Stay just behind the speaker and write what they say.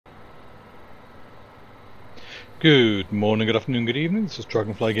Good morning, good afternoon, good evening. This is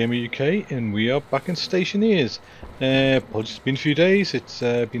Dragonfly Gamer UK, and we are back in Stationeers. Apologies, it's been a few days. It's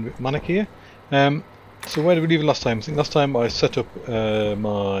been a bit manic here. So where did we leave it last time? I think last time I set up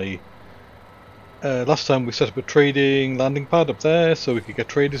last time we set up a trading landing pad up there, so we could get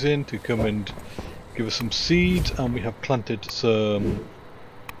traders in to come and give us some seeds, and we have planted some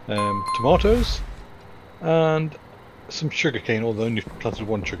tomatoes and some sugarcane. Although I only planted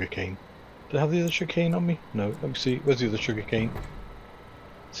one sugarcane. Do I have the other sugarcane on me? No, let me see. Where's the other sugarcane?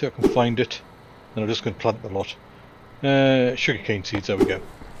 See if I can find it. And I'm just going to plant the lot. Sugarcane seeds, there we go.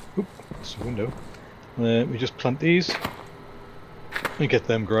 Oop, that's the window. We just plant these and get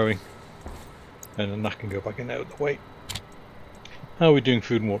them growing. And then that can go back in out of the way. How are we doing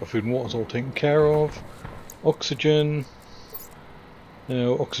food and water? Food and water's all taken care of. Oxygen.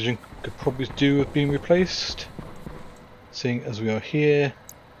 Oxygen could probably do with being replaced. Seeing as we are here.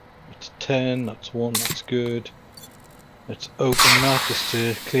 That's 10, that's 1, that's good. Let's open that just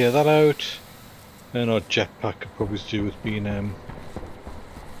to clear that out. And our jetpack could probably do with being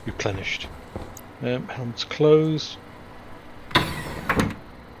replenished. Helmets closed.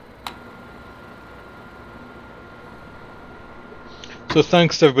 So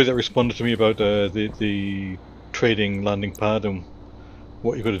thanks to everybody that responded to me about the trading landing pad and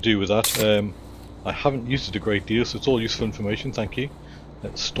what you've got to do with that. I haven't used it a great deal, so it's all useful information, thank you.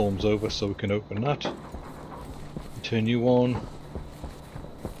 That storms over so we can open that. Turn you on.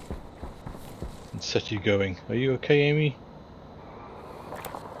 And set you going. Are you okay, Amy?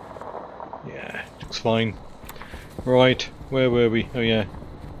 Yeah, looks fine. Right, where were we? Oh yeah.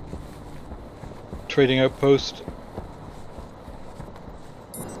 Trading outpost.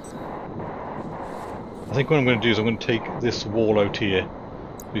 I think what I'm going to do is I'm going to take this wall out here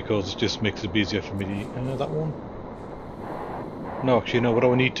because it just makes it easier for me to... that one? No, actually, no, what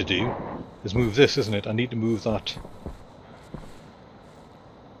I need to do is move this, isn't it? I need to move that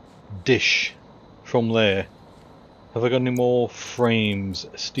dish from there. Have I got any more frames,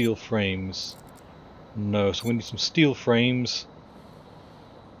 steel frames? No, so we need some steel frames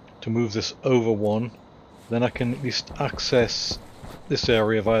to move this over one. Then I can at least access this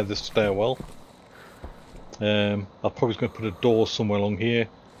area via this stairwell. I'm probably going to put a door somewhere along here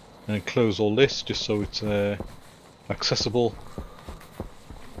and close all this just so it's accessible.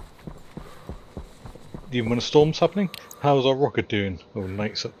 Even when a storm's happening. How's our rocket doing? Oh,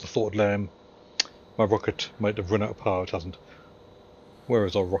 nice. I thought my rocket might have run out of power. It hasn't. Where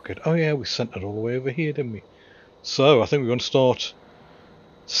is our rocket? Oh yeah, we sent it all the way over here, didn't we? So I think we're going to start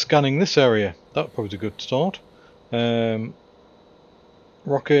scanning this area. That probably be a good start.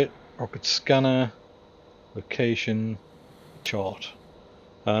 Rocket scanner, location, chart,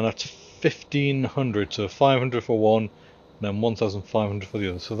 and that's 1500. So 500 for one, and then 1500 for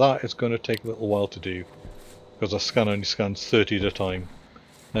the other. So that is going to take a little while to do, because our scanner only scans 30 at a time.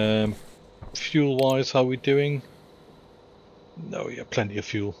 Fuel wise, how are we doing? No, yeah, plenty of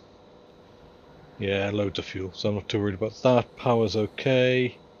fuel. Yeah, loads of fuel, so I'm not too worried about that. Power's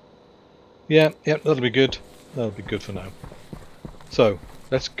okay. Yeah, that'll be good. That'll be good for now. So,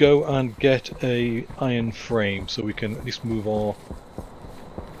 let's go and get a iron frame so we can at least move our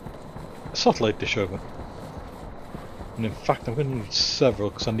satellite dish over. And in fact, I'm going to need several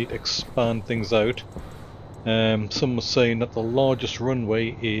because I need to expand things out. Someone was saying that the largest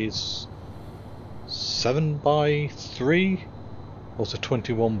runway is 7 by 3, or is it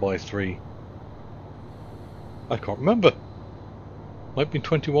 21 by 3? I can't remember. Might be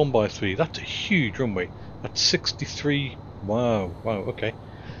 21 by 3. That's a huge runway. That's 63. Wow, okay.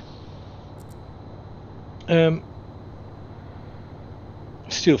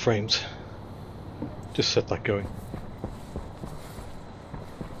 Steel frames. Just set that going.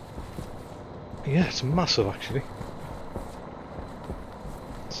 Yeah, it's massive actually.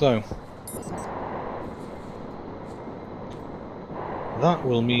 So that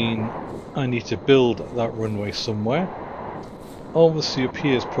will mean I need to build that runway somewhere. Obviously up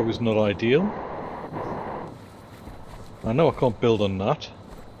here is probably not ideal. I know I can't build on that.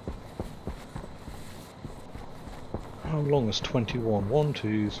 How long is 21? 1,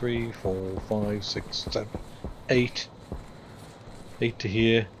 2, 3, 4, 5, 6, 7, 8. 8 to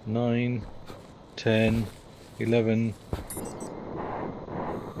here. 9, 10, 11,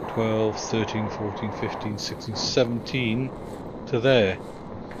 12, 13, 14, 15, 16, 17 to there.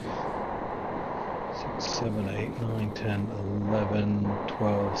 6, 7, 8, 9, 10, 11,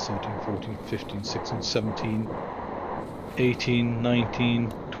 12, 13, 14, 15, 16, 17, 18,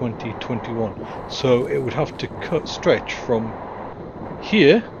 19, 20, 21. So it would have to stretch from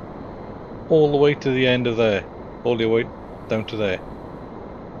here all the way to the end of there. All the way down to there.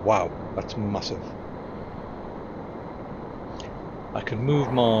 Wow, that's massive. I can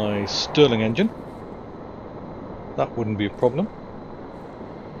move my Stirling engine. That wouldn't be a problem.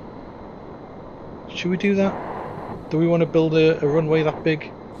 Should we do that? Do we want to build a runway that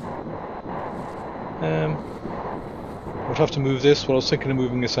big? We'd have to move this. Well, I was thinking of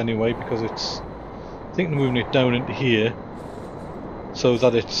moving this anyway because it's... I think moving it down into here so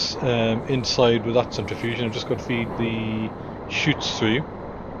that it's inside with that centrifuge, and I've just got to feed the chutes through.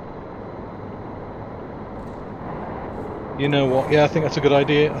 You know what? Yeah, I think that's a good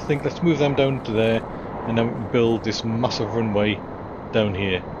idea. I think let's move them down to there, and then we can build this massive runway down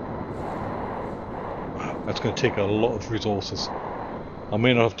here. Wow, that's going to take a lot of resources. I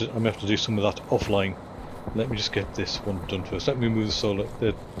may have to do some of that offline. Let me just get this one done first. Let me move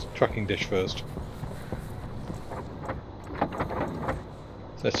the tracking dish first.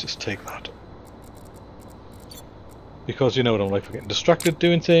 Let's just take that. Because you know what I'm like for getting distracted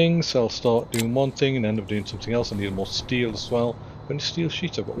doing things, so I'll start doing one thing and end up doing something else. I need more steel as well. How many steel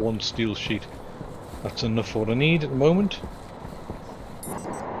sheets? I've got one steel sheet. That's enough for what I need at the moment.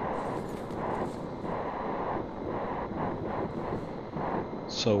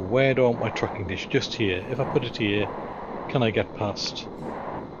 So where do I want my tracking dish? Just here. If I put it here, can I get past?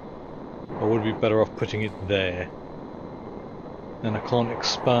 Or would it be better off putting it there? And I can't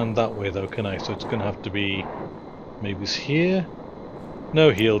expand that way though, can I? So it's going to have to be... maybe it's here? No,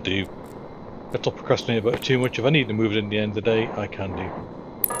 he'll do. Let's not procrastinate about it too much. If I need to move it in the end of the day, I can do.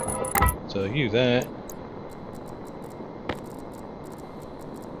 So you there.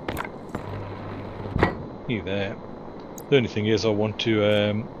 You there. The only thing is I want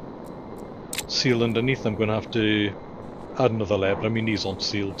to seal underneath. I'm going to have to add another layer, but I mean these aren't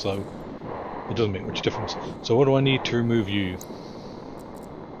sealed, so it doesn't make much difference. So what do I need to remove you?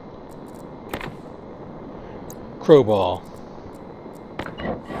 Crowbar.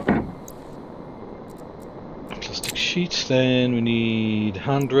 Plastic sheets, then we need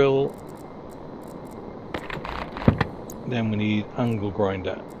hand drill. Then we need angle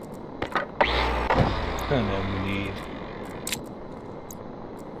grinder. And then we need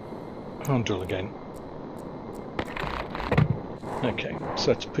hand drill again. Okay,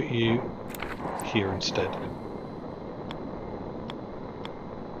 so let's put you here instead.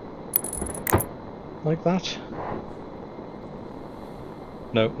 Like that?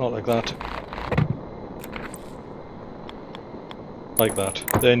 No, not like that. Like that.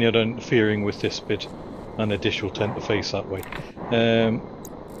 Then you're interfering with this bit, and the dish will tend to face that way.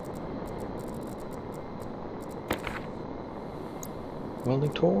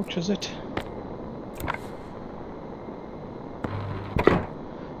 Welding torch, is it?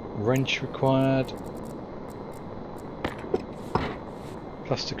 Wrench required.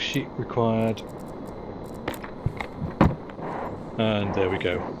 Plastic sheet required. And there we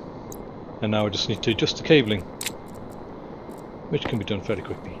go. And now I just need to adjust the cabling, which can be done fairly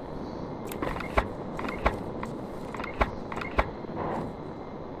quickly.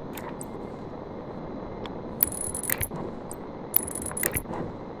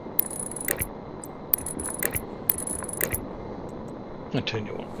 And turn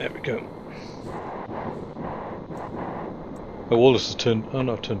you on. There we go. Oh, all this is turned. Oh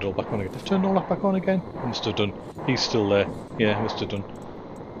no, I've turned it all back on again. I've turned all that back on again. I must have done. He's still there. Yeah, I must have done.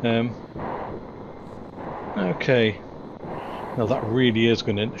 Okay. Now that really is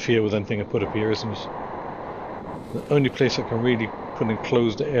going to interfere with anything I put up here, isn't it? The only place I can really put an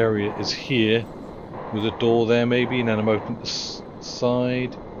enclosed area is here, with a door there maybe, and then I'm open to the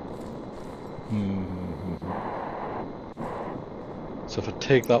side. So if I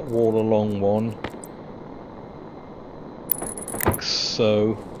take that wall along one, like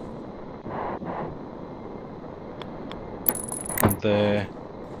so, and there,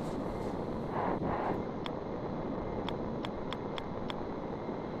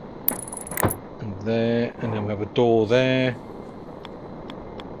 and there, and then we have a door there.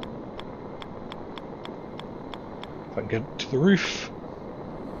 If I can get to the roof.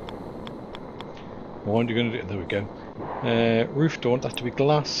 What are you going to do? There we go. Roof don't have to be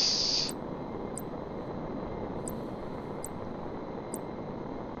glass.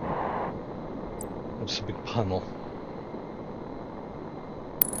 That's a big panel.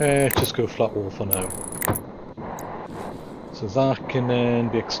 Just go flat wall for now. So that can then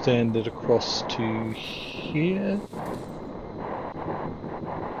be extended across to here.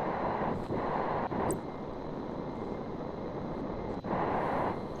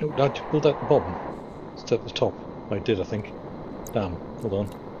 Oh, did you build at the bottom instead of the top? I did, I think. Damn, hold on.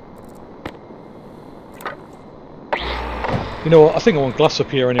 You know what, I think I want glass up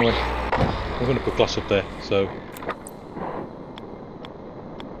here anyway. I'm going to put glass up there, so...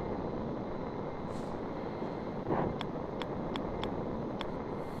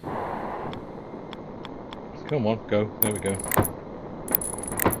 Come on, go. There we go.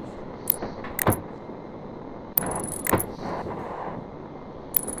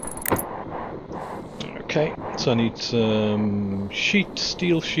 Okay, so I need some sheets,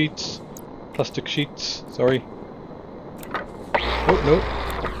 steel sheets, plastic sheets, sorry. Oh,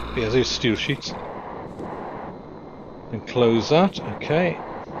 no. Yeah, these steel sheets. And close that, okay.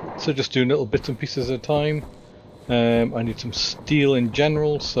 So just doing little bits and pieces at a time. I need some steel in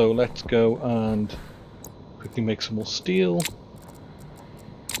general, so let's go and quickly make some more steel.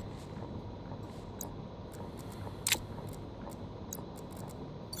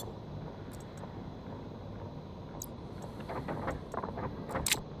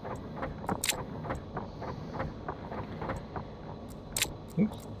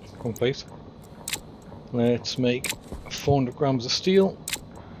 Oops, wrong place. Let's make 400 grams of steel.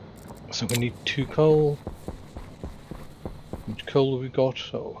 So we need 2 coal. How much coal have we got?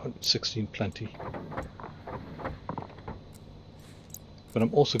 Oh, 116, plenty. But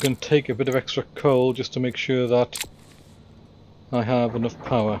I'm also going to take a bit of extra coal just to make sure that I have enough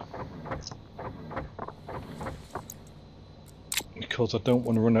power. Because I don't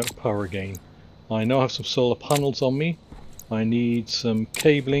want to run out of power again. I now have some solar panels on me. I need some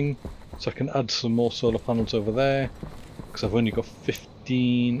cabling so I can add some more solar panels over there. Because I've only got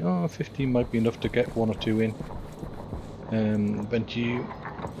 15. Oh, 15 might be enough to get 1 or 2 in. Vent you.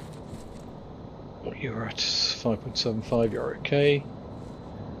 You're at 5.75, you're okay.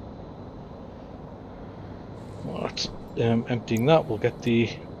 Well, that's emptying that, we'll get the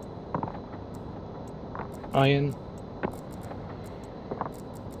iron.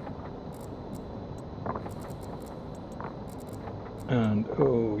 And,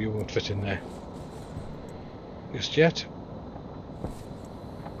 oh, you won't fit in there just yet.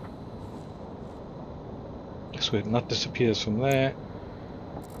 Just wait, and that disappears from there.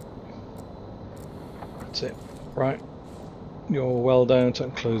 That's it. Right. You're well down, so I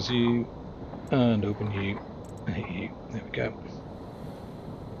can close you and open you and hit you. There we go.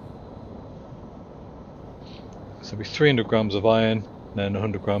 So it'll be 300 grams of iron and then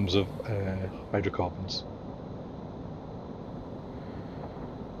 100 grams of hydrocarbons.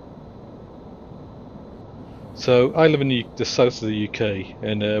 So I live in the south of the UK,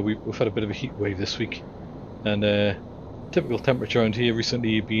 and we've had a bit of a heat wave this week, and typical temperature around here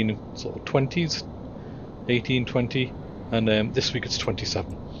recently been sort of 20s, 18, 20, and this week it's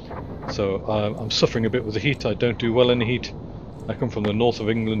 27. So I'm suffering a bit with the heat. I don't do well in the heat. I come from the north of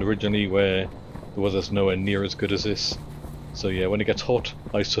England originally, where the weather's nowhere near as good as this. So yeah, when it gets hot,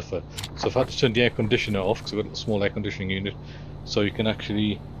 I suffer. So I've had to turn the air conditioner off, because I've got a small air conditioning unit, so you can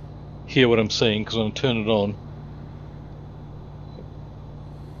actually hear what I'm saying, because when I turn it on,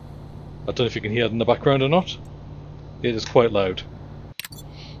 I don't know if you can hear it in the background or not. It is quite loud.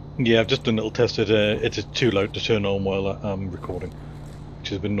 Yeah, I've just done a little test. It is too loud to turn on while I'm recording,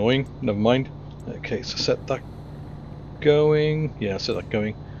 which is a bit annoying. Never mind. Okay, so set that going. Yeah, set that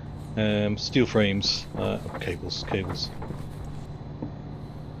going. Steel frames. Cables.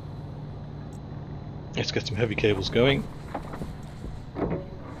 Let's get some heavy cables going.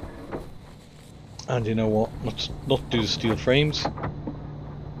 And you know what? Let's not do the steel frames.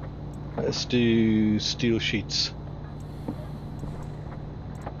 Let's do steel sheets.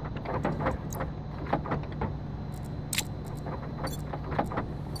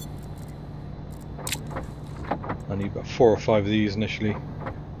 I need about 4 or 5 of these initially.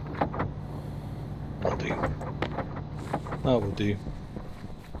 That'll do. That will do.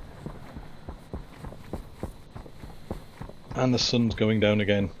 And the sun's going down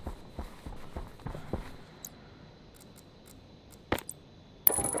again.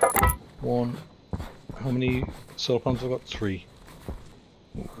 One. How many solar panels have I got? 3.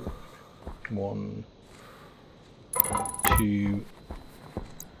 1, 2.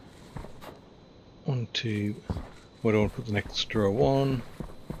 1, 2. Where do I want to put the next extra one?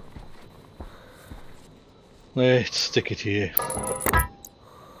 Let's stick it here.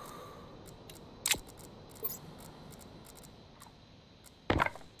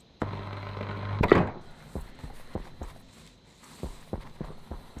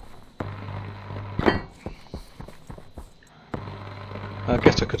 I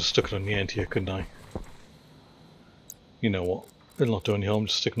guess I could have stuck it on the end here, couldn't I? You know what? It'll not do any harm,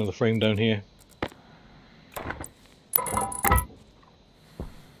 just stick another frame down here.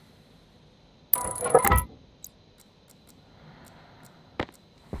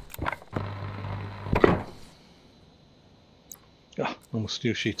 Ah, almost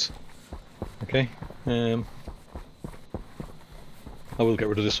steel sheets. Okay, I will get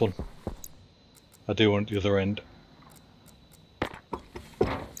rid of this one. I do want the other end.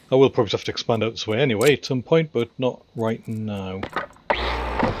 I will probably have to expand out this way anyway at some point, but not right now.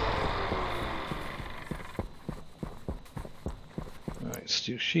 Alright,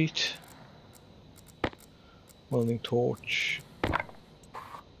 steel sheet. Welding torch.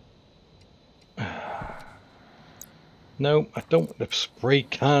 No, I don't want the spray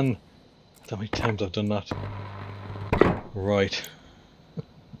can. How many times I've done that? Right.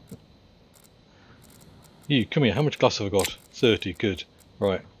 You, come here. How much glass have I got? 30. Good.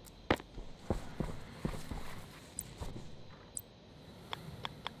 Right.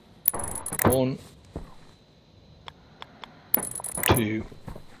 One. 2.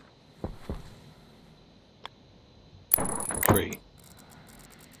 3.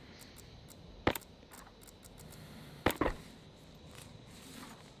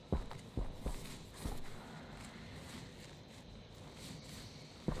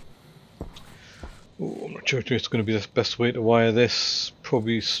 Ooh, I'm not sure if it's going to be the best way to wire this.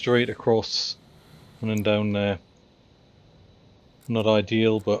 Probably straight across and then down there. Not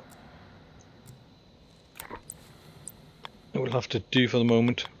ideal, but it will have to do for the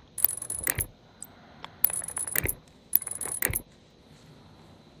moment.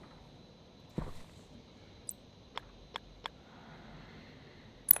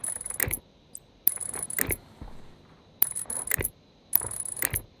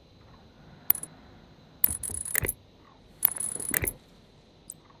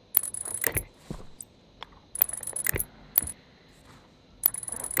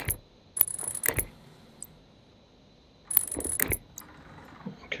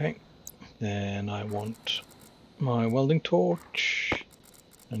 Okay, then I want my welding torch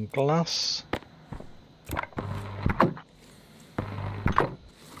and glass. Get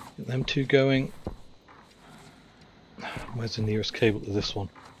them two going. Where's the nearest cable to this one?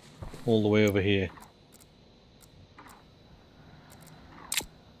 All the way over here.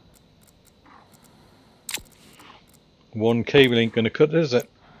 One cable ain't going to cut it, is it?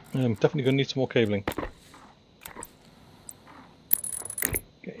 I'm definitely going to need some more cabling.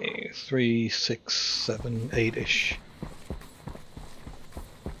 3, 6, 7, 8-ish.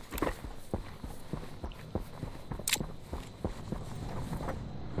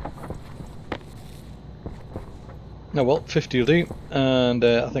 Oh well, 50 will do, and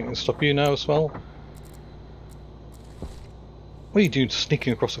I think I can stop you now as well. What are you doing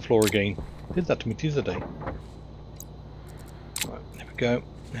sneaking across the floor again? Did that to me the other day. Right, there we go.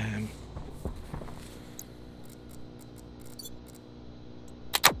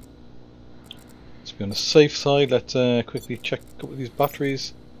 On the safe side, let's quickly check a couple of these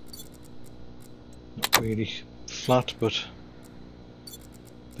batteries. Not really flat, but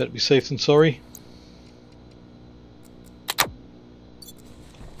better be safe than sorry.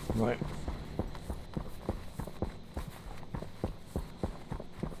 Right.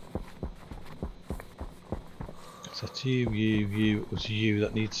 So that's you. It was you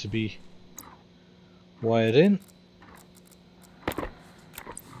that needs to be wired in.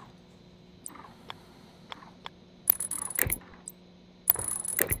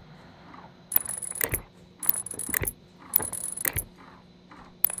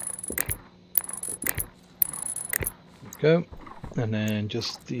 Go, and then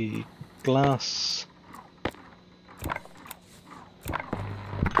just the glass.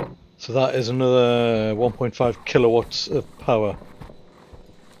 So that is another 1.5 kilowatts of power.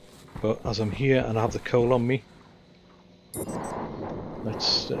 But as I'm here and I have the coal on me,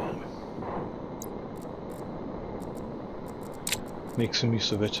 let's make some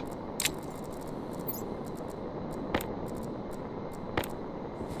use of it.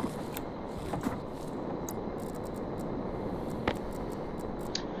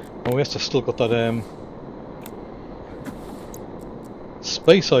 Oh yes, I've still got that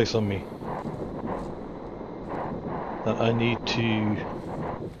space ice on me that I need to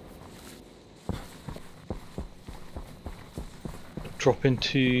drop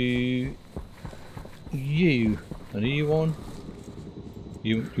into you. And are you on?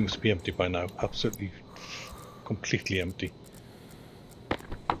 You must be empty by now. Absolutely, completely empty.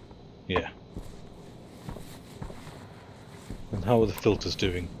 Yeah. And how are the filters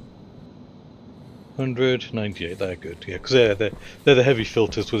doing? 198, they're good, yeah, because they're the heavy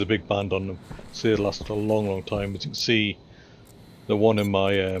filters with a big band on them, so they last a long time. As you can see, the one in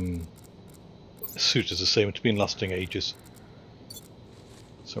my suit is the same. It's been lasting ages.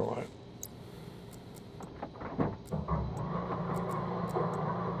 It's alright.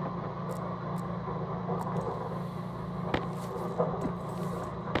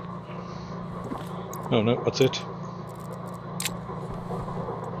 Oh no, that's it.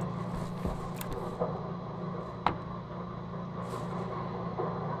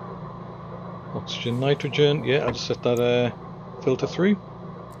 Oxygen, nitrogen. Yeah, I'll just set that filter through.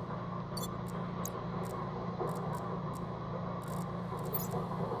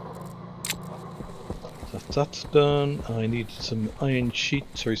 That's done. I need some iron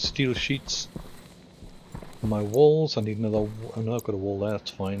sheets, sorry, steel sheets for my walls. I need another. Oh no, I've got a wall there.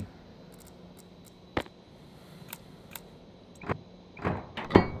 That's fine.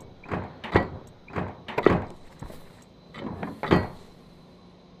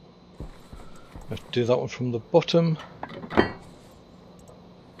 I have to do that one from the bottom.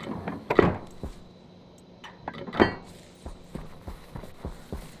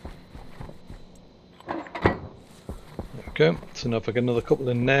 There we go. So now if I get another couple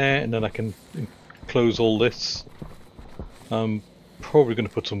in there, and then I can close all this. I'm probably going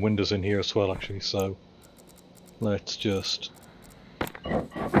to put some windows in here as well, actually. So let's just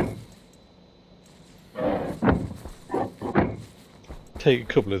take a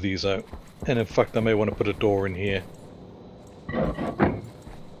couple of these out. And in fact, I may want to put a door in here.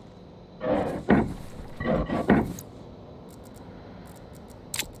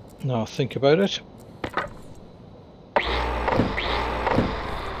 Now think about it.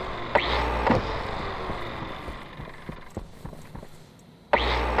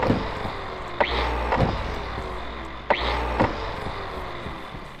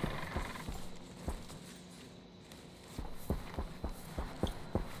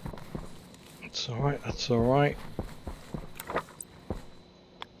 That's alright, that's alright.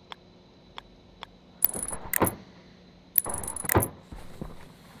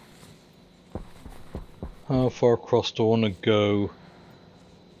 How far across do I want to go?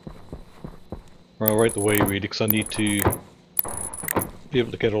 Well, right the way really, because I need to be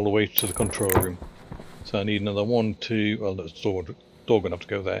able to get all the way to the control room. So I need another 1, 2, well the door going to have to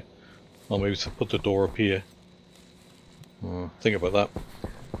go there. Or maybe put the door up here. Think about that.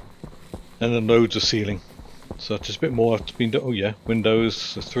 And then loads of ceiling. So just a bit more has been done. Oh yeah,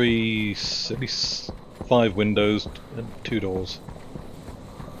 windows, at least 5 windows and 2 doors.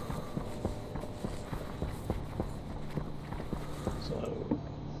 So,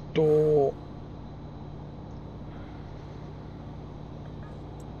 door.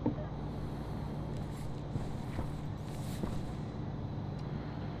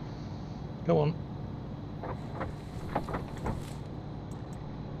 Go on.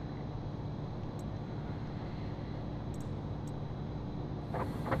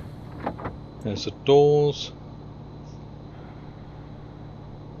 There's the doors.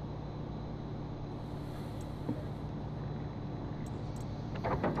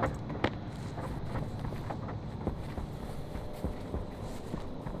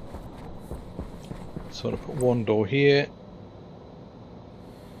 So I'll put 1 door here.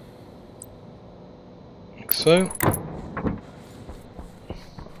 Like so.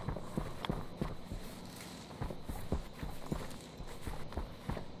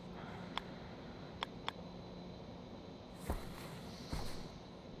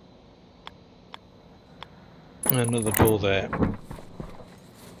 And another door there.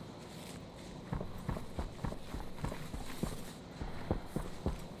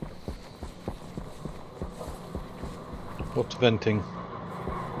 What's venting?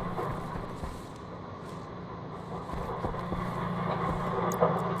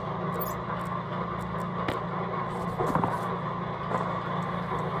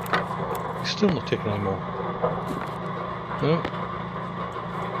 He's still not ticking anymore. No.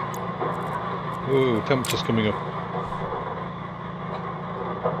 Whoa, temperature's coming up.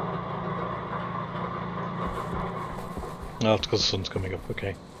 Oh, it's because the sun's coming up,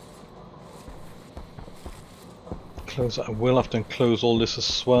 okay. Close that. I will have to enclose all this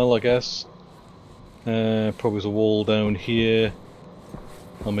as well, I guess. Probably there's a wall down here.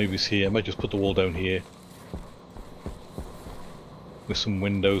 Or maybe it's here. I might just put the wall down here. With some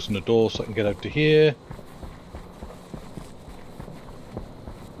windows and a door so I can get out to here.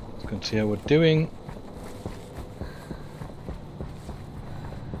 Let's go and see how we're doing.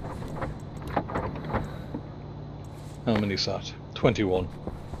 How many is that? 21.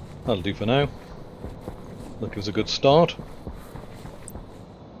 That'll do for now. That gives a good start.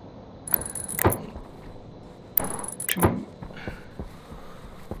 2.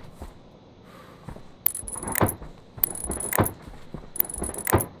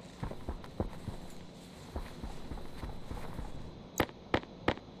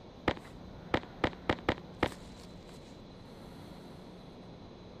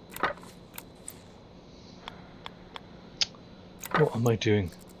 What am I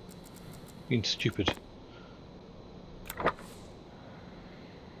doing? Being stupid.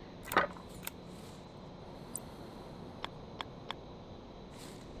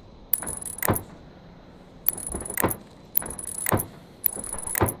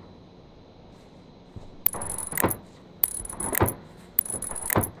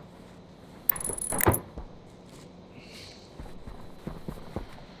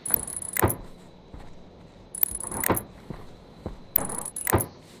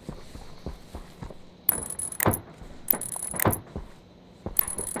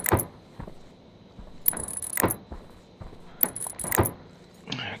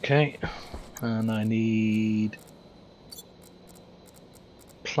 Okay, and I need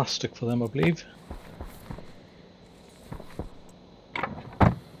plastic for them, I believe.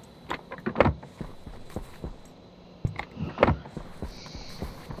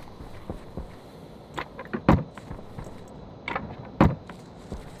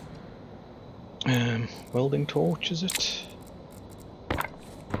 Welding torch, is it?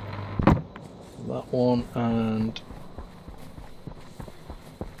 That one, and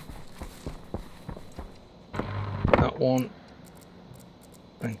that one,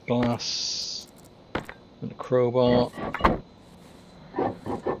 and glass, and a crowbar.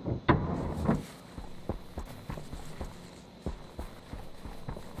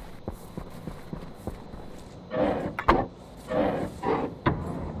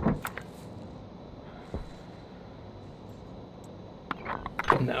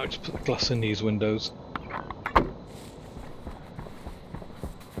 Now just put the glass in these windows.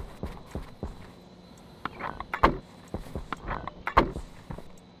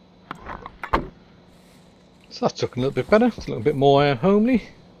 So that's looking a little bit better, it's a little bit more homely.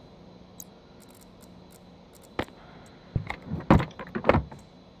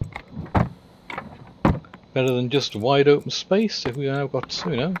 Better than just wide open space. If we now got,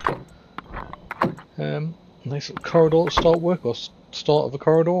 you know, nice little corridor to start work, or start of a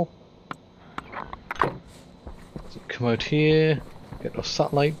corridor. So come out here, get our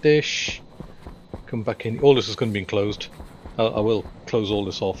satellite dish, come back in. All this is going to be enclosed. I will close all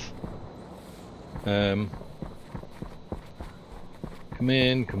this off. Come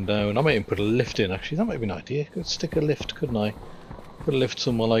in, come down. I might even put a lift in, actually. That might be an idea. Could stick a lift, couldn't I? Put a lift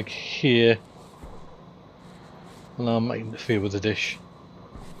somewhere like here. And I might interfere with the dish.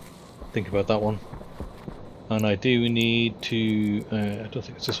 Think about that one. And I do need to... I don't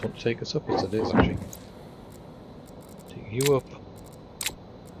think it's this one to take us up. Yes, it is, actually. Take you up.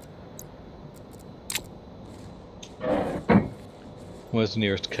 Where's the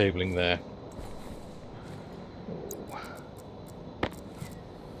nearest cabling there?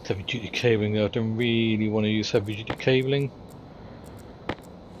 Heavy duty cabling though. I don't really want to use heavy duty cabling.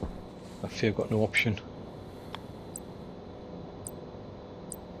 I fear I've got no option.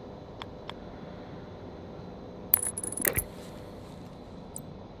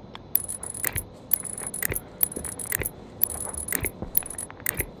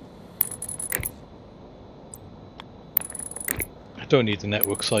 I don't need the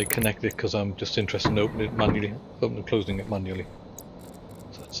network side connected because I'm just interested in opening it manually, opening and closing it manually.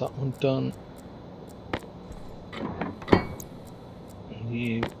 So that's that one done.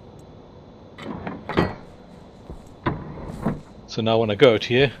 You. So now when I go out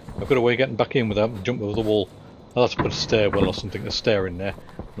here, I've got a way of getting back in without having to jump over the wall. I'll have to put a stairwell or something, a stair in there.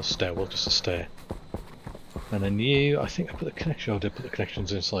 Not a stairwell, just a stair. And then you, I think I put the connection, I did put the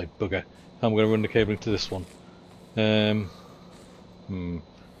connections inside, bugger. I'm going to run the cabling to this one.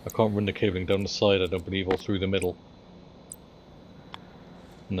 I can't run the cabling down the side, I don't believe, or through the middle.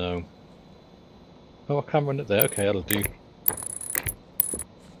 No. Oh, I can run it there, okay, that'll do.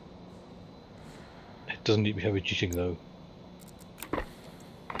 It doesn't need to be heavy duty though.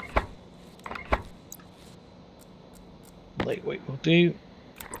 Lightweight will do.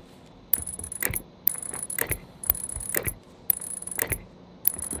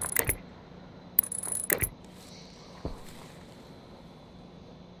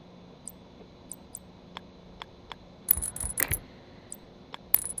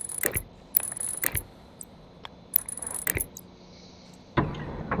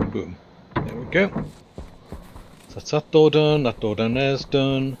 Boom. There we go. So that's that door done, that door down there's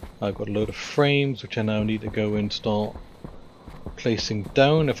done. I've got a load of frames which I now need to go and start placing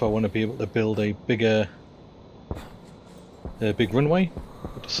down if I want to be able to build a bigger big runway.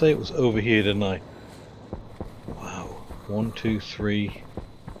 But to say it was over here, didn't I? Wow. 1, 2, 3.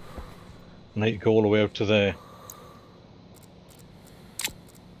 And I need to go all the way out to there.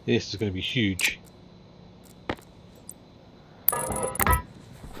 This is going to be huge.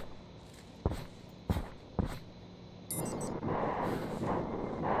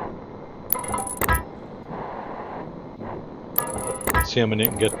 See how many it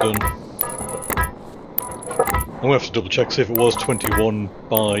can get done. I'm going to have to double check, see if it was 21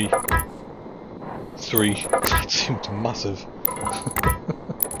 by 3. That seemed massive.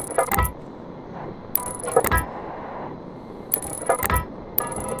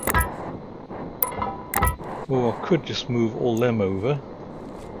 Oh, I could just move all them over.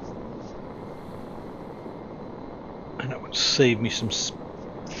 And that would save me some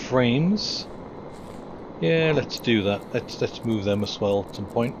frames. Yeah, let's do that. Let's move them as well at some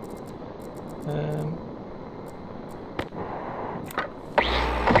point.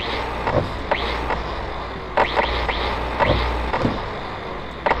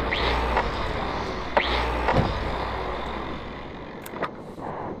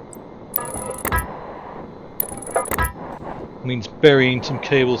 Means burying some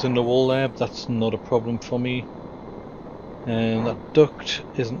cables in the wall there, but that's not a problem for me. And that duct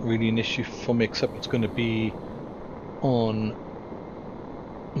isn't really an issue for me, except it's going to be on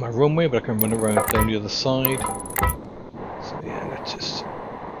my runway, but I can run around down the other side. So yeah, let's just...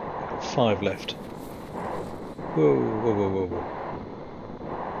 I've got 5 left. Whoa, whoa, whoa, whoa, whoa.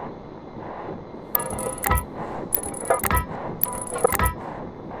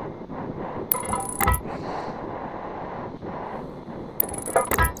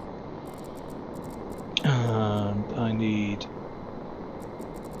 And I need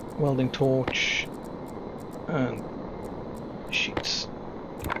welding torch and sheets.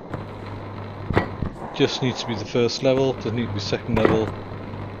 Just needs to be the first level, doesn't need to be second level.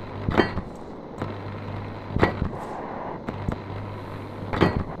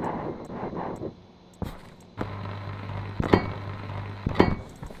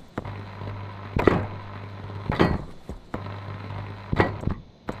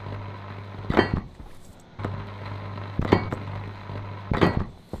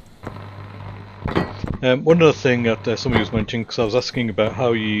 One other thing that somebody was mentioning, because I was asking about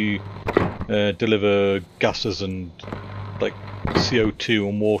how you deliver gases and like CO2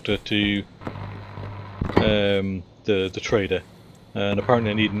 and water to the trader, and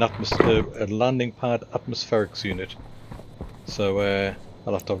apparently I need an a landing pad atmospherics unit, so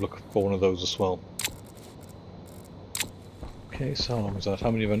I'll have to have a look for one of those as well. Okay, so how long is that?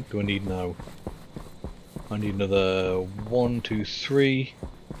 How many do I need now? I need another 1, 2, 3,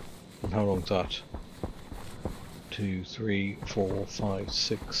 and how long is that? 2, 3, 4, 5,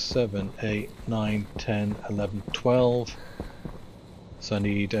 6, 7, 8, 9, 10, 11, 12. So I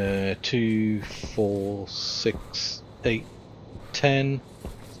need 2, 4, 6, 8, 10,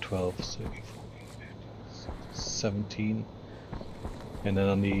 12, 13, 14, 15, 17. And then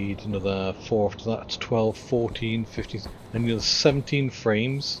I need another 4 after that. It's 12, 14, 15. I need another 17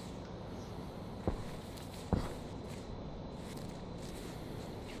 frames.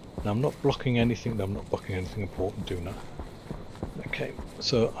 Now I'm not blocking anything. No, I'm not blocking anything important doing that. Okay,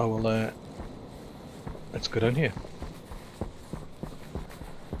 so I will. Let's go down here.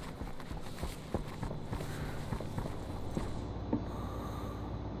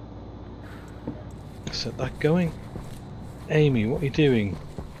 Set that going. Amy, what are you doing?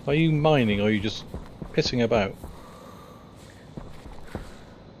 Are you mining or are you just pissing about?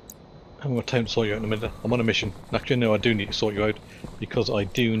 I haven't got time to sort you out in a minute. I'm on a mission. Actually, no, I do need to sort you out because I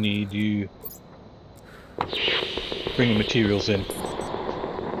do need you bringing materials in.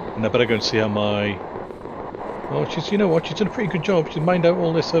 And I better go and see how my... Oh, she's, you know what? She's done a pretty good job. She's mined out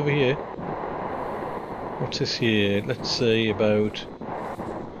all this over here. What's this here? Let's say about...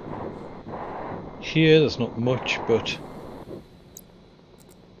 Here, there's not much, but...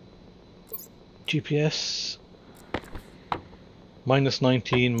 GPS... minus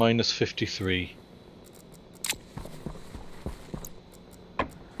 19, minus 53.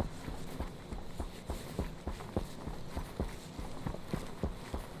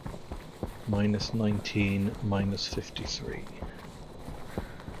 Minus 19, minus 53.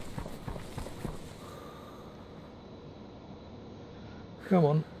 Come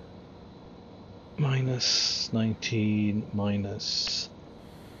on. Minus 19, minus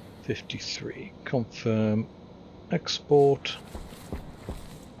 53. Confirm. Export.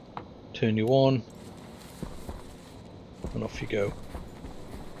 Turn you on. And off you go.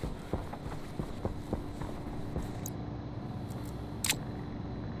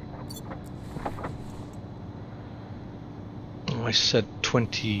 I said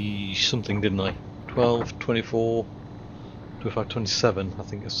 20 something, didn't I? 12, 24, 25, 27, I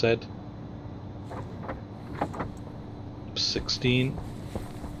think I said. 16.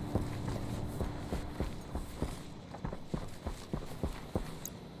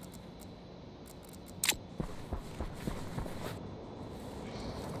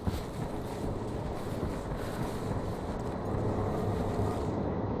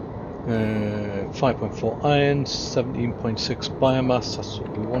 Uh, 5.4 iron, 17.6 biomass, that's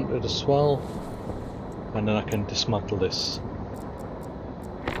what we wanted as well. And then I can dismantle this.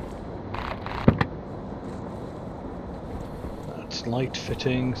 That's light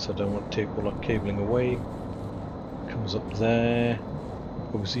fitting, so I don't want to take all that cabling away. Comes up there.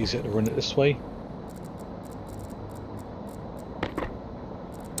 It was easier to run it this way.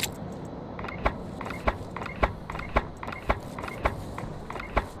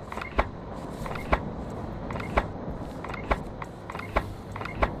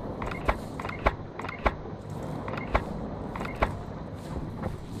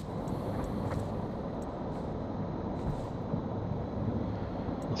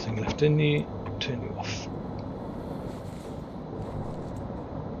 Nothing left in you, turn you off.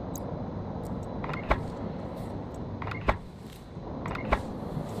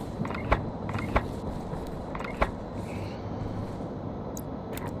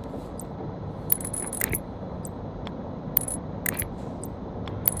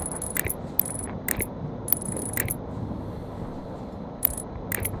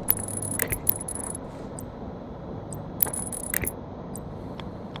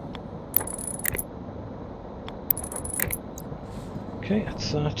 Okay,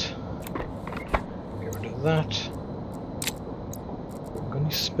 that's that. Get rid of that. Got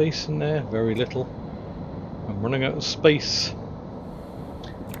any space in there? Very little. I'm running out of space.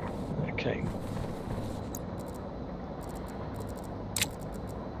 Okay.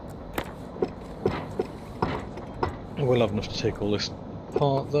 We'll have enough to take all this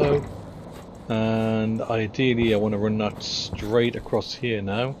apart though. And ideally I want to run that straight across here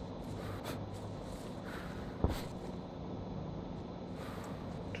now.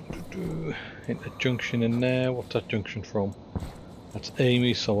 Hit the junction in there. What's that junction from? That's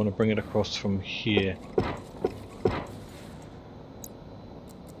Amy, so I want to bring it across from here.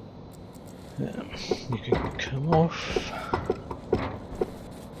 You can come off.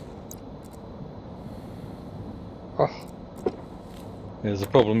 Oh. There's a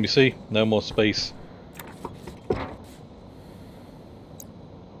problem, you see? No more space.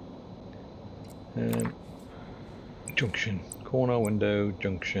 Junction. Corner, window,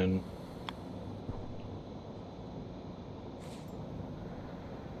 junction.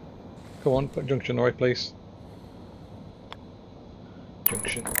 Come on, put junction in the right place.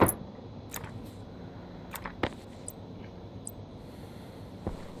 Junction.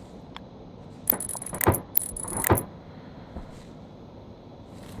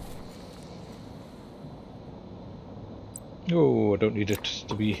 Oh, I don't need it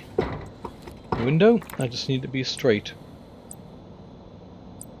to be a window, I just need it to be straight.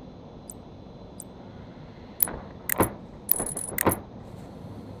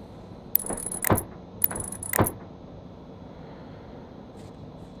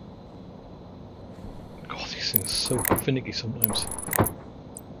 God, these things are so finicky sometimes.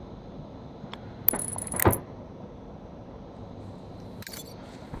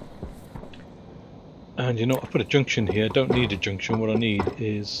 And you know, I put a junction here. I don't need a junction. What I need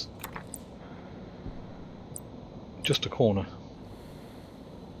is just a corner.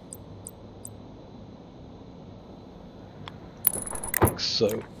 Like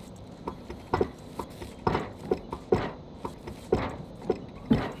so.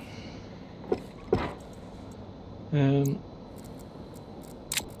 You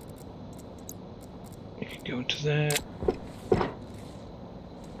can go into there.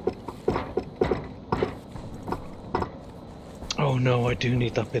 Oh no, I do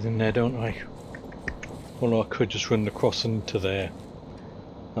need that bit in there, don't I? Well, I could just run across into there.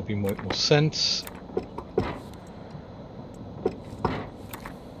 That'd be more sense.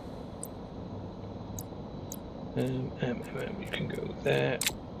 You can go there.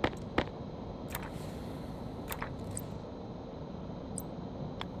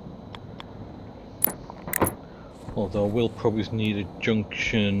 Although we'll probably need a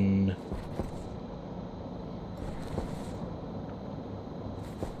junction.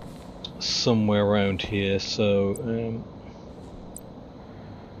 Somewhere around here, so let me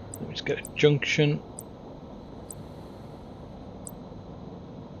just get a junction.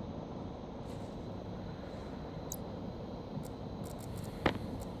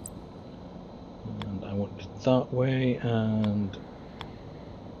 And I want it that way, and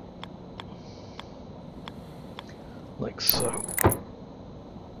like so.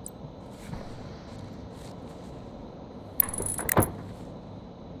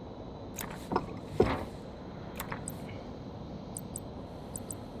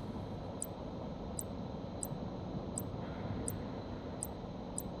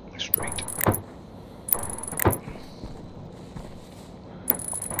 Straight.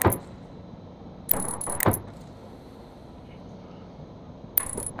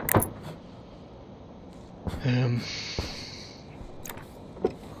 And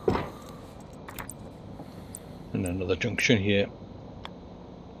another junction here.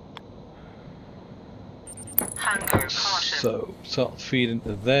 So start feed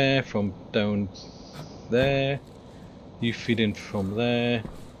into there from down there. You feed in from there.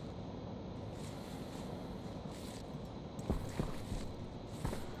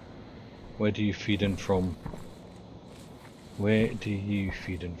 Where do you feed in from? Where do you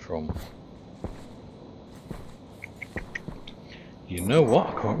feed in from? You know what?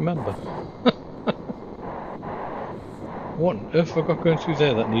 I can't remember. What on earth have I got going through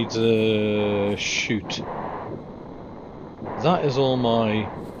there that needs a chute? That is all my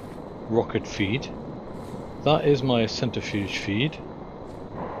rocket feed. That is my centrifuge feed.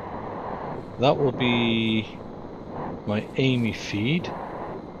 That will be my Amy feed.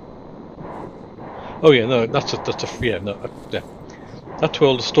 Oh yeah, no, that's where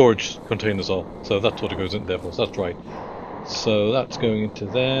all the storage containers are. So that's what it goes into there for. So that's right. So that's going into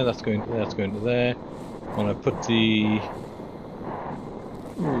there. That's going to there. When I put the,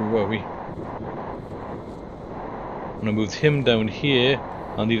 where are we? When I move him down here,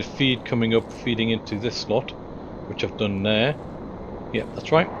 I'll need a feed coming up, feeding into this slot, which I've done there. Yeah,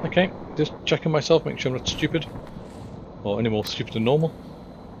 that's right. Okay, just checking myself, make sure I'm not stupid, or any more stupid than normal.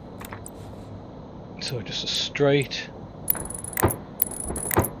 So just a straight.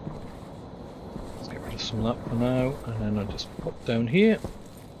 Let's get rid of some of that for now, and then I'll just pop down here.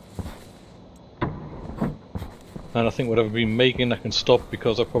 And I think whatever I've been making I can stop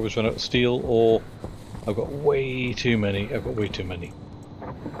because I've probably run out of steel, or I've got way too many. I've got way too many.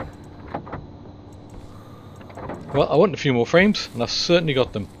 Well, I want a few more frames, and I've certainly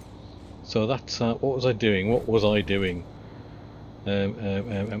got them. So that's what was I doing? What was I doing?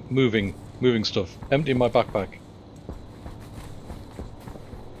 Moving stuff. Emptying my backpack.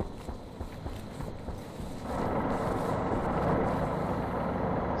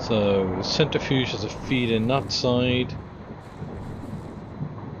 So the centrifuge has a feed in that side.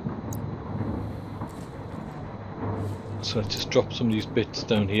 So let's just drop some of these bits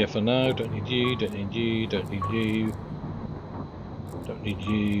down here for now. Don't need you, don't need you, don't need you. Don't need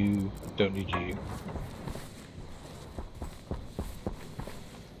you, don't need you.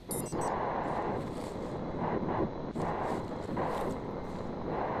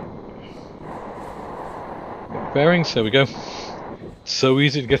 Bearings, there we go. It's so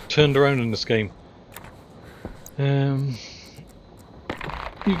easy to get turned around in this game. You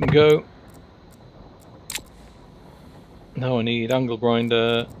can go. Now I need angle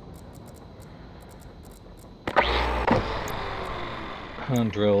grinder,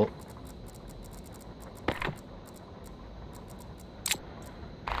 hand drill,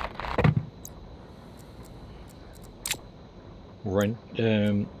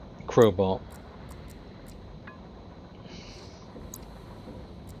 crowbar.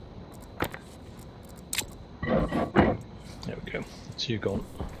 There we go. That's you gone.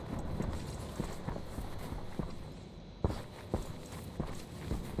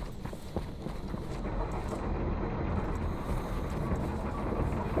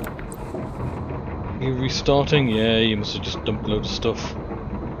 You restarting? Yeah, you must have just dumped loads of stuff.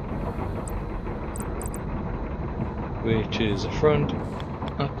 Which is the front,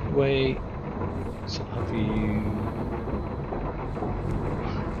 that way. So have you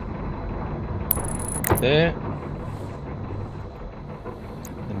there.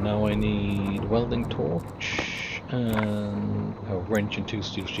 And now I need welding torch and a wrench and 2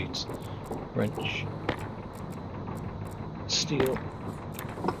 steel sheets. Wrench, steel,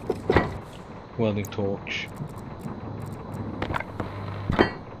 welding torch.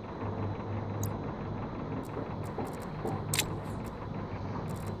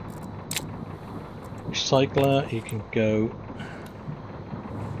 Recycler, you can go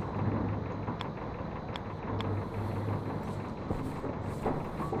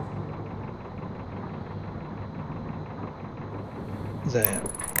there,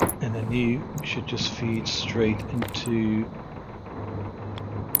 and then you should just feed straight into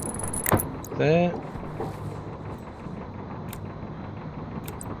there.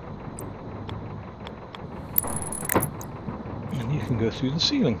 And you can go through the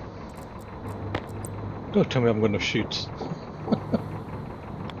ceiling. Don't tell me I haven't got enough chutes.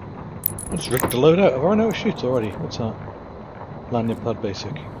 I just ripped the load out. Have I run out of chutes already? What's that? Landing pad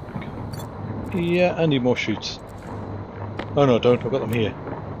basic. Okay. Yeah, I need more chutes. Oh no, I don't. I've got them here.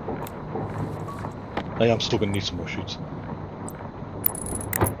 I am still going to need some more chutes.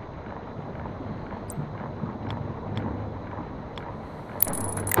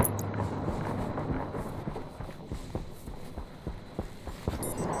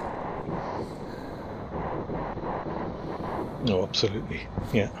 Oh, absolutely.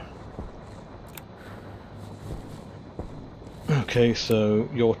 Yeah. Okay, so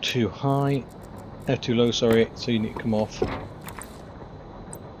you're too high. Too low, sorry, so you need to come off.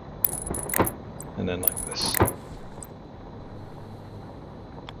 And then like this.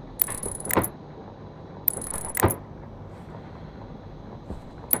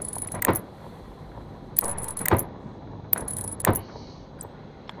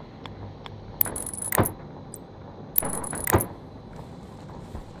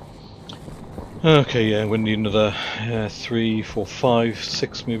 Okay, yeah, we need another 3, 4, 5,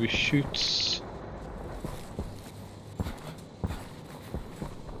 6 maybe chutes.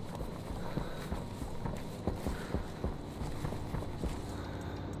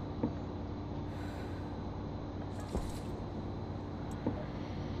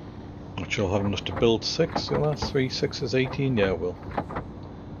 Not sure I'll have enough to build 6, will that? 3, 6 is 18? Yeah, it will.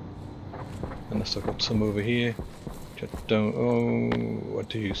 Unless I've got some over here. Which I don't. Oh, what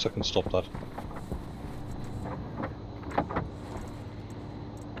do you? So I can stop that.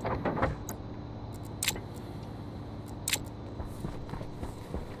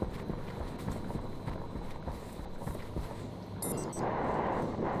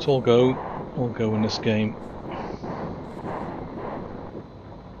 It's all go in this game.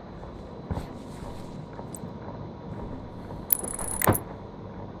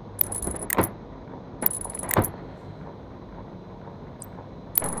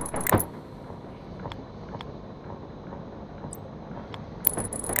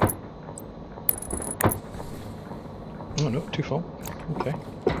 Oh no, too far. Okay.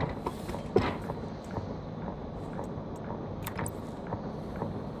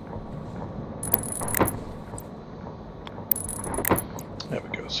 There we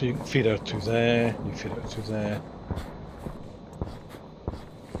go. So you can feed out through there, you feed out through there.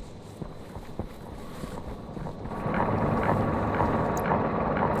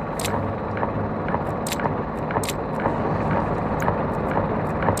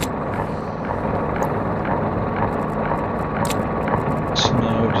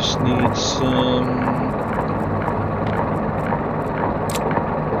 Need some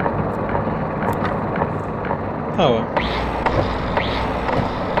power.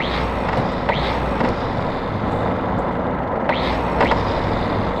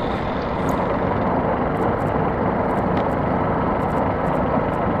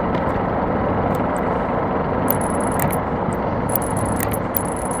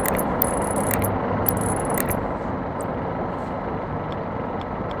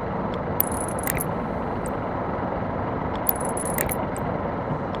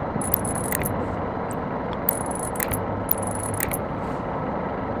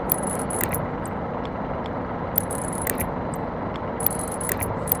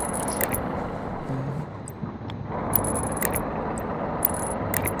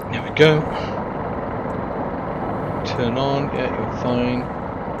 Go. Turn on, yeah, you're fine.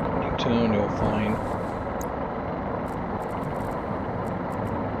 You turn on, you're fine.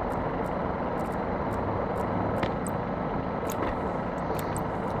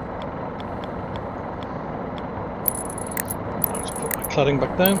 Let's put my cladding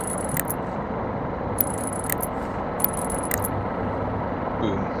back down.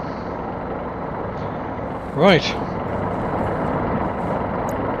 Boom. Right.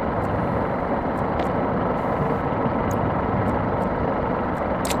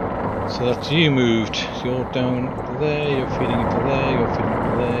 So that's you moved. You're down there, you're feeding into there, you're feeding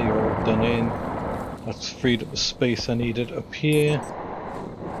into there, you're all done in. That's freed up the space I needed up here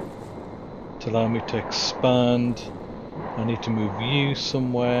to allow me to expand. I need to move you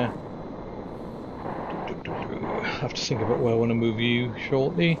somewhere. I have to think about where I want to move you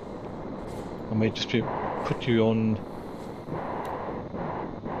shortly. I may just put you on,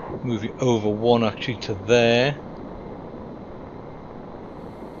 move you over one actually to there.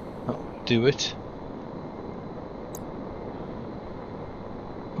 Do it.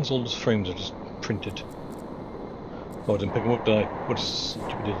 As all those frames are just printed. Oh, I didn't pick them up, did I? What a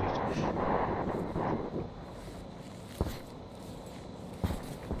stupid idiot.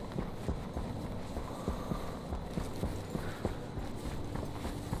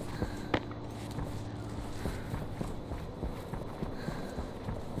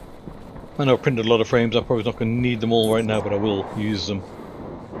 I know I printed a lot of frames, I'm probably not going to need them all right now, but I will use them.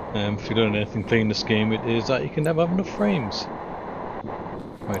 If you don't know anything playing this game, it is that you can never have enough frames.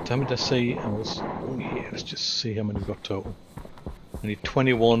 Right, how many did I say I was? Oh yeah, let's just see how many we've got total. I need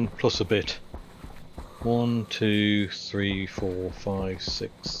 21 plus a bit. 1, 2, 3, 4, 5,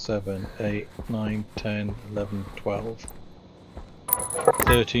 6, 7, 8, 9, 10, 11, 12,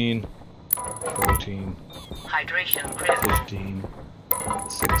 13, 14, 15,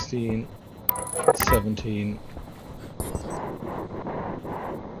 16, 17,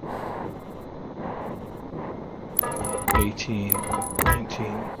 18,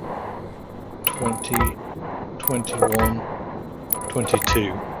 19, 20, 21,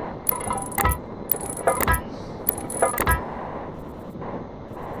 22.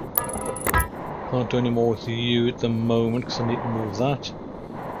 Can't do any more with you at the moment because I need to move that.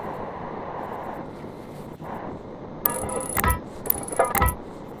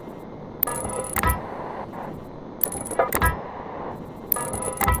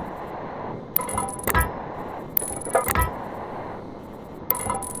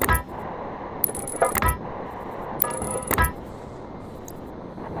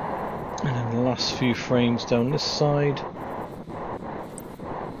 Few frames down this side.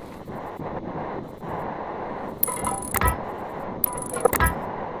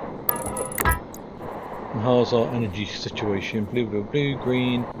 And how's our energy situation? Blue, blue, blue,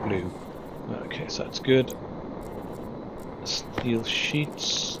 green, blue. Okay, so that's good. Steel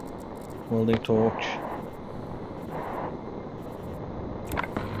sheets, welding torch.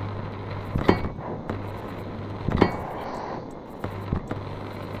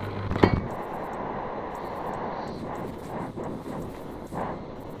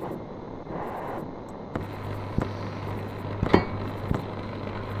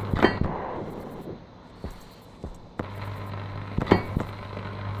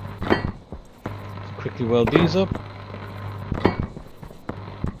 weld these up.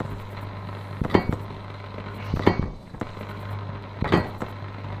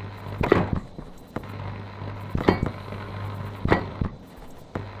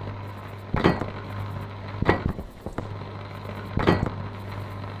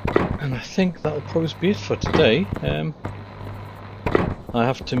 And I think that'll probably be it for today. I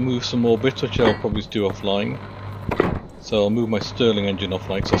have to move some more bits, which I'll probably do offline. So I'll move my Stirling engine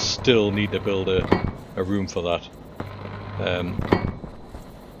offline, because I still need to build a room for that.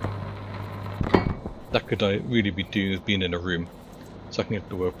 That could really be doing is being in a room, so I can get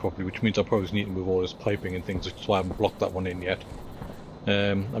to work properly, which means I'll probably need to move all this piping and things, which is why I haven't blocked that one in yet.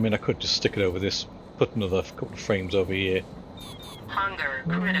 I mean, I could just stick it over this, put another couple of frames over here. Hunger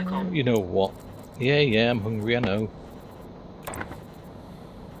critical. You know what? Yeah, I'm hungry, I know.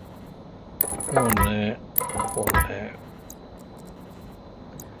 One there, one there.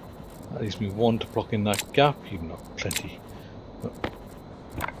 That leaves me one to block in that gap, even though plenty.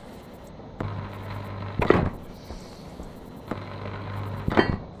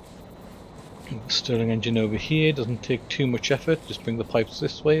 Stirling engine over here, doesn't take too much effort, just bring the pipes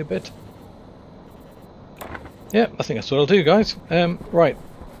this way a bit. Yeah, I think that's what I'll do, guys. Right,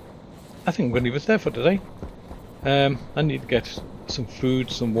 I think I'm going to leave it there for today. I need to get some food,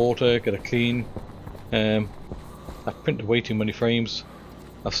 some water, get a clean. I've printed way too many frames.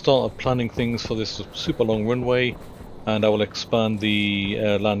 I've started planning things for this super long runway, and I will expand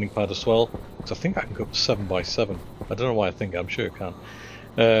the landing pad as well, because I think I can go up to 7x7. I don't know why I think, I'm sure I can.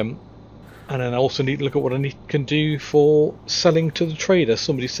 And then I also need to look at what I can do for selling to the trader.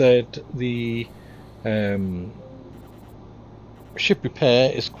 Somebody said the ship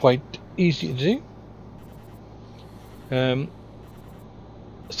repair is quite easy to do.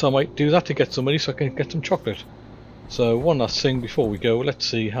 So I might do that to get some money so I can get some chocolate. So one last thing before we go, let's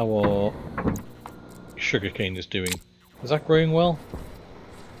see how our sugarcane is doing. Is that growing well?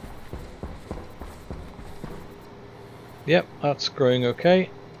 Yep, that's growing okay.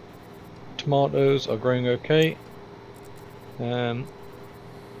 Tomatoes are growing okay.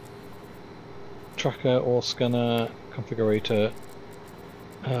 Tracker or scanner configurator.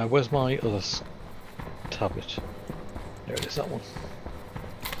 Where's my other tablet? There it is, that one.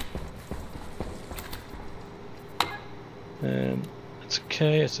 It's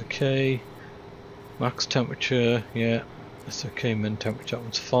okay, it's okay. Max temperature, yeah, it's okay. Min temperature, that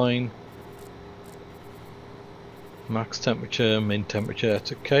one's fine. Max temperature, min temperature,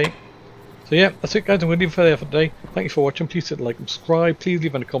 that's okay. So yeah, that's it, guys. I'm going to leave it there for today. Thank you for watching. Please hit like and subscribe. Please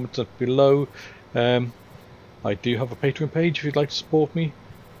leave any comments below. I do have a Patreon page if you'd like to support me.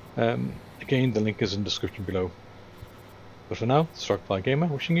 Again, the link is in the description below. But for now, Struck by Gamer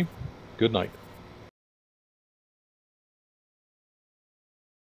wishing you good night.